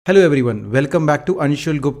Hello everyone, welcome back to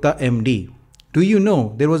Anshul Gupta MD. Do you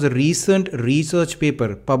know there was a recent research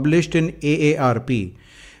paper published in AARP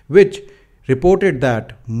which reported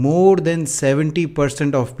that more than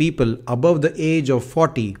 70% of people above the age of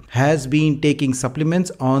 40 has been taking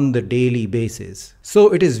supplements on the daily basis.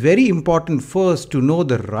 So it is very important first to know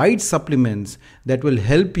the right supplements that will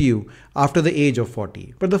help you after the age of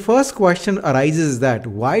 40. But the first question arises that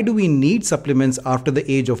why do we need supplements after the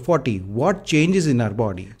age of 40? What changes in our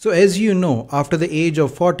body? So as you know, after the age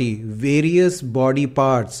of 40, various body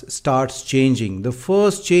parts starts changing. The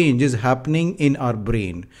first change is happening in our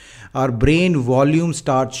brain. Our brain volume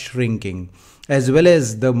starts shrinking, as well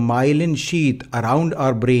as the myelin sheath around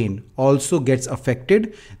our brain also gets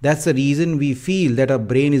affected. That's the reason we feel that our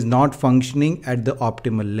brain is not functioning at the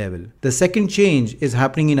optimal level. The second change is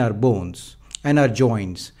happening in our bones and our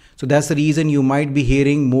joints. So that's the reason you might be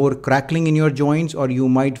hearing more crackling in your joints, or you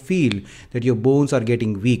might feel that your bones are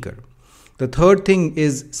getting weaker. The third thing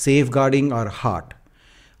is safeguarding our heart.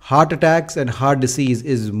 Heart attacks and heart disease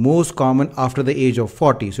is most common after the age of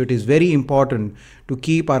 40. So it is very important to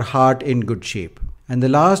keep our heart in good shape. And the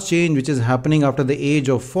last change which is happening after the age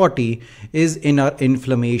of 40 is in our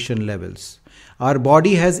inflammation levels. Our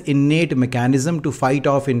body has innate mechanism to fight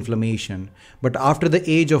off inflammation, but after the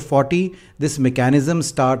age of 40, this mechanism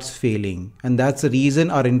starts failing, and that's the reason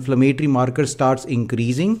our inflammatory marker starts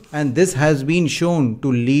increasing, and this has been shown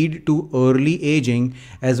to lead to early aging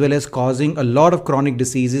as well as causing a lot of chronic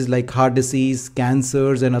diseases like heart disease,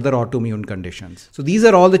 cancers, and other autoimmune conditions. So these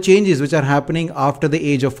are all the changes which are happening after the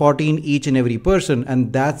age of 40 in each and every person,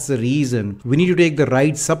 and that's the reason we need to take the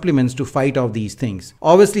right supplements to fight off these things.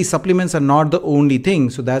 Obviously, supplements are not the only thing,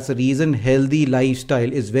 so that's the reason healthy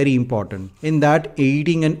lifestyle is very important. In that,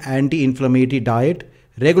 eating an anti-inflammatory diet,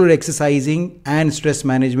 regular exercising, and stress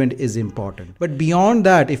management is important. But beyond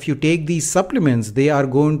that, if you take these supplements, they are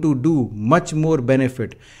going to do much more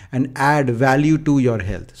benefit and add value to your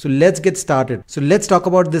health. So let's get started. So let's talk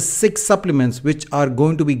about the 6 supplements which are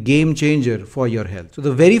going to be game changer for your health. So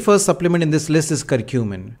the very first supplement in this list is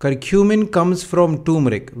curcumin. Curcumin comes from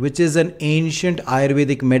turmeric, which is an ancient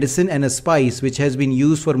Ayurvedic medicine and a spice which has been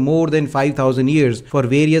used for more than 5,000 years for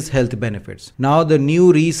various health benefits. Now the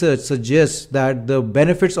new research suggests that the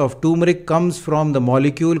benefits of turmeric comes from the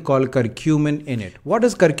molecule called curcumin in it. What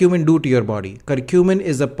does curcumin do to your body? Curcumin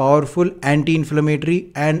is a powerful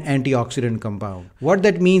anti-inflammatory and antioxidant compound. What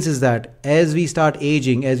that means is that as we start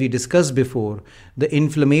aging, as we discussed before, the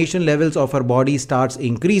inflammation levels of our body starts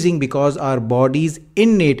increasing because our body's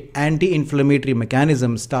innate anti-inflammatory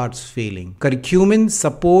mechanism starts failing. Curcumin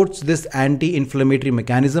supports this anti-inflammatory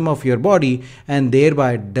mechanism of your body and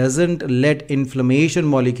thereby doesn't let inflammation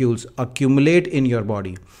molecules accumulate in your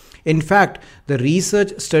body. In fact, the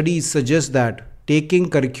research studies suggest that taking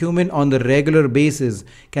curcumin on the regular basis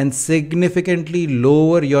can significantly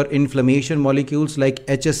lower your inflammation molecules like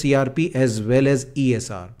hsCRP as well as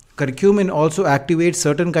ESR. Curcumin also activates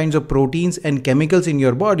certain kinds of proteins and chemicals in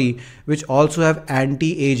your body which also have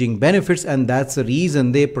anti-aging benefits, and that's the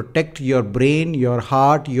reason they protect your brain, your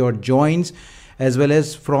heart, your joints, as well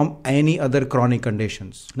as from any other chronic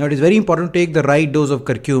conditions. Now it is very important to take the right dose of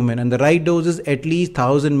curcumin, and the right dose is at least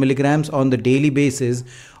 1000 milligrams on the daily basis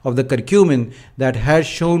of the curcumin that has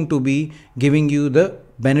shown to be giving you the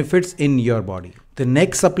benefits in your body. The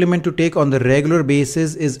next supplement to take on the regular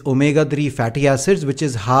basis is omega-3 fatty acids, which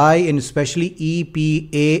is high in especially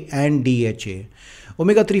EPA and DHA.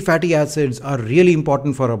 Omega-3 fatty acids are really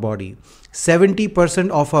important for our body. 70%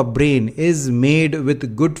 of our brain is made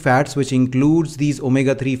with good fats, which includes these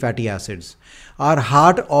omega-3 fatty acids. Our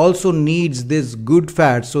heart also needs this good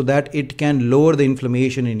fat so that it can lower the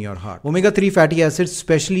inflammation in your heart. Omega-3 fatty acids,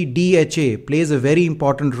 especially DHA, plays a very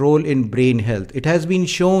important role in brain health. It has been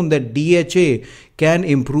shown that DHA can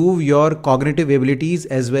improve your cognitive abilities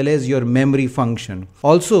as well as your memory function.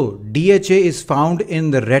 Also, DHA is found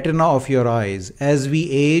in the retina of your eyes. As we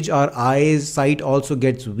age, our eyesight also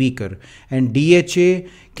gets weaker, and DHA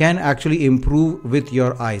can actually improve with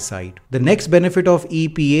your eyesight. The next benefit of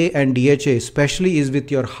EPA and DHA especially is with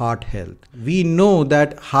your heart health. We know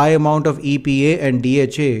that high amount of EPA and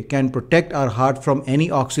DHA can protect our heart from any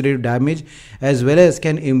oxidative damage as well as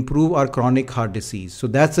can improve our chronic heart disease. So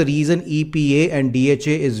that's the reason EPA and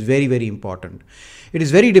DHA is very, very important. It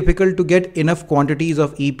is very difficult to get enough quantities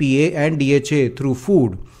of EPA and DHA through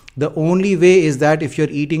food. The only way is that if you're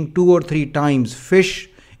eating 2 or 3 times fish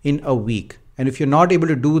in a week. And if you're not able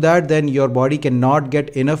to do that, then your body cannot get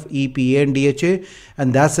enough EPA and DHA,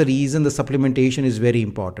 and that's the reason the supplementation is very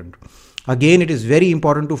important. Again, it is very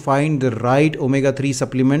important to find the right omega-3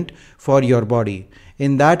 supplement for your body.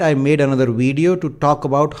 In that, I made another video to talk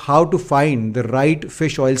about how to find the right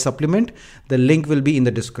fish oil supplement. The link will be in the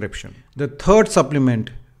description. The third supplement,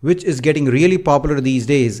 which is getting really popular these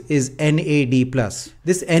days, is NAD+.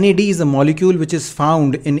 This NAD is a molecule which is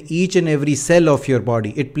found in each and every cell of your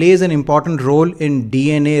body. It plays an important role in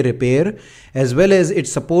DNA repair, as well as it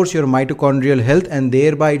supports your mitochondrial health, and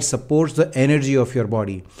thereby it supports the energy of your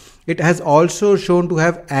body. It has also shown to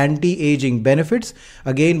have anti-aging benefits,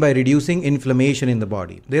 again by reducing inflammation in the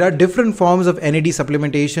body. There are different forms of NAD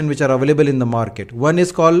supplementation which are available in the market. One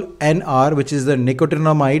is called NR, which is the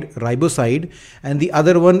nicotinamide riboside, and the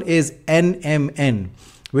other one is NMN,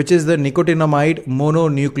 which is the nicotinamide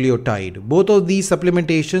mononucleotide. Both of these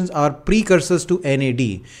supplementations are precursors to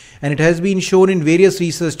NAD, and it has been shown in various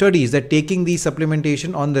research studies that taking these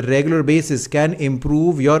supplementation on the regular basis can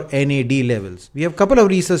improve your NAD levels. We have a couple of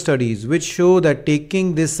research studies which show that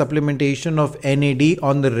taking this supplementation of NAD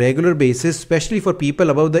on the regular basis, especially for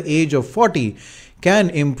people above the age of 40, can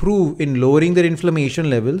improve in lowering their inflammation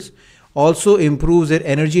levels, also improves their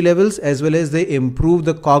energy levels, as well as they improve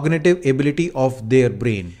the cognitive ability of their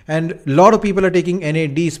brain. And a lot of people are taking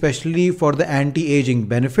NAD especially for the anti-aging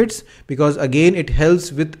benefits, because again it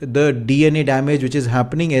helps with the DNA damage which is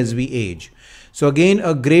happening as we age. So again,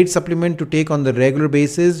 a great supplement to take on the regular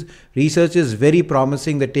basis. Research is very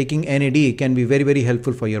promising that taking NAD can be very, very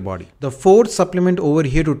helpful for your body. The fourth supplement over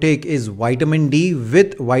here to take is vitamin D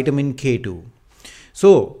with vitamin K2.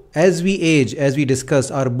 So as we age, as we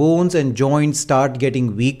discussed, our bones and joints start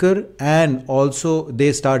getting weaker, and also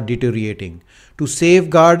they start deteriorating. To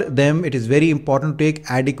safeguard them, it is very important to take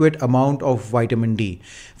adequate amount of vitamin D.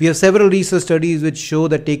 We have several research studies which show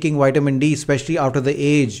that taking vitamin D, especially after the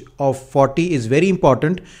age of 40, is very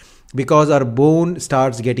important, because our bone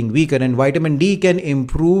starts getting weaker, and vitamin D can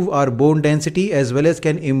improve our bone density as well as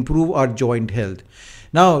can improve our joint health.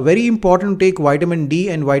 Now, very important to take vitamin D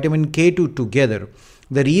and vitamin K2 together.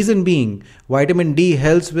 The reason being, vitamin D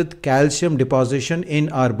helps with calcium deposition in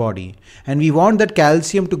our body, and we want that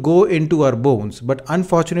calcium to go into our bones. But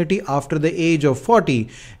unfortunately, after the age of 40,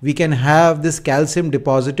 we can have this calcium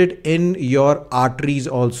deposited in your arteries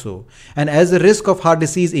also. And as the risk of heart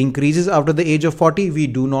disease increases after the age of 40, we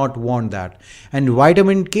do not want that. And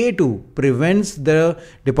vitamin K2 prevents the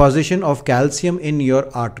deposition of calcium in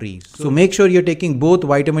your arteries. So make sure you're taking both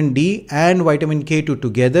vitamin D and vitamin K2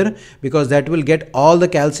 together, because that will get all the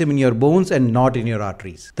calcium in your bones and not in your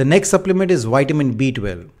arteries. The next supplement is vitamin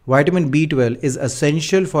B12. Vitamin B12 is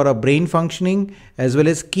essential for our brain functioning, as well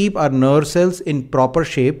as keep our nerve cells in proper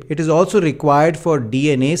shape. It is also required for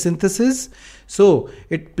DNA synthesis, so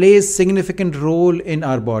it plays significant role in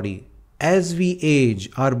our body. As we age,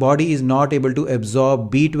 our body is not able to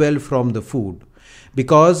absorb B12 from the food,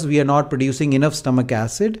 because we are not producing enough stomach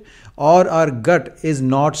acid, or our gut is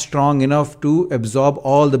not strong enough to absorb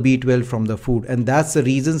all the B12 from the food. And that's the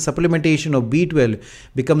reason supplementation of B12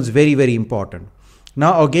 becomes very, very important.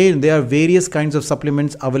 Now again, there are various kinds of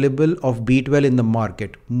supplements available of B12 in the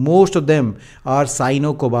market. Most of them are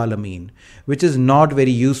cyanocobalamin, which is not very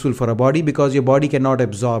useful for a body, because your body cannot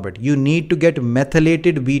absorb it. You need to get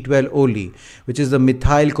methylated B12 only, which is the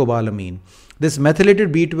methylcobalamin. This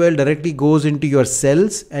methylated B12 directly goes into your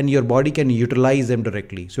cells, and your body can utilize them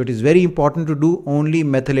directly. So it is very important to do only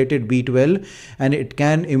methylated B12, and it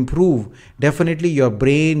can improve definitely your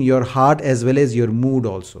brain, your heart, as well as your mood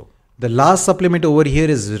also. The last supplement over here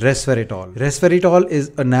is resveratrol. Resveratrol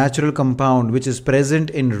is a natural compound which is present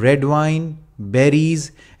in red wine,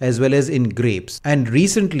 berries, as well as in grapes. And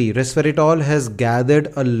recently, resveratrol has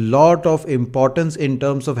gathered a lot of importance in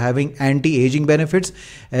terms of having anti-aging benefits,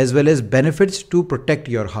 as well as benefits to protect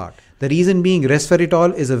your heart. The reason being,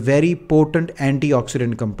 resveratrol is a very potent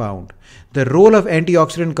antioxidant compound. The role of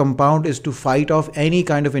antioxidant compound is to fight off any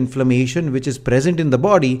kind of inflammation which is present in the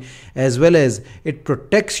body, as well as it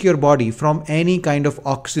protects your body from any kind of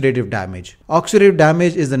oxidative damage. Oxidative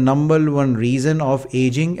damage is the number one reason of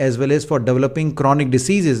aging, as well as for developing chronic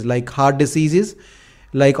diseases like heart diseases,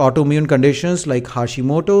 like autoimmune conditions like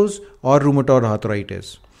Hashimoto's or rheumatoid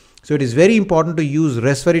arthritis. So it is very important to use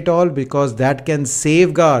resveratrol, because that can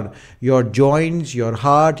safeguard your joints, your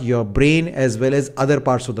heart, your brain, as well as other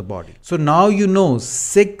parts of the body. So now you know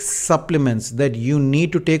 6 supplements that you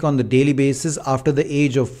need to take on the daily basis after the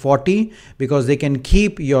age of 40, because they can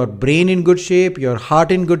keep your brain in good shape, your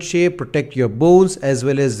heart in good shape, protect your bones, as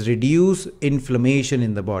well as reduce inflammation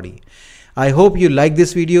in the body. I hope you like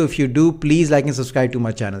this video. If you do, please like and subscribe to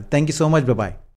my channel. Thank you so much. Bye-bye.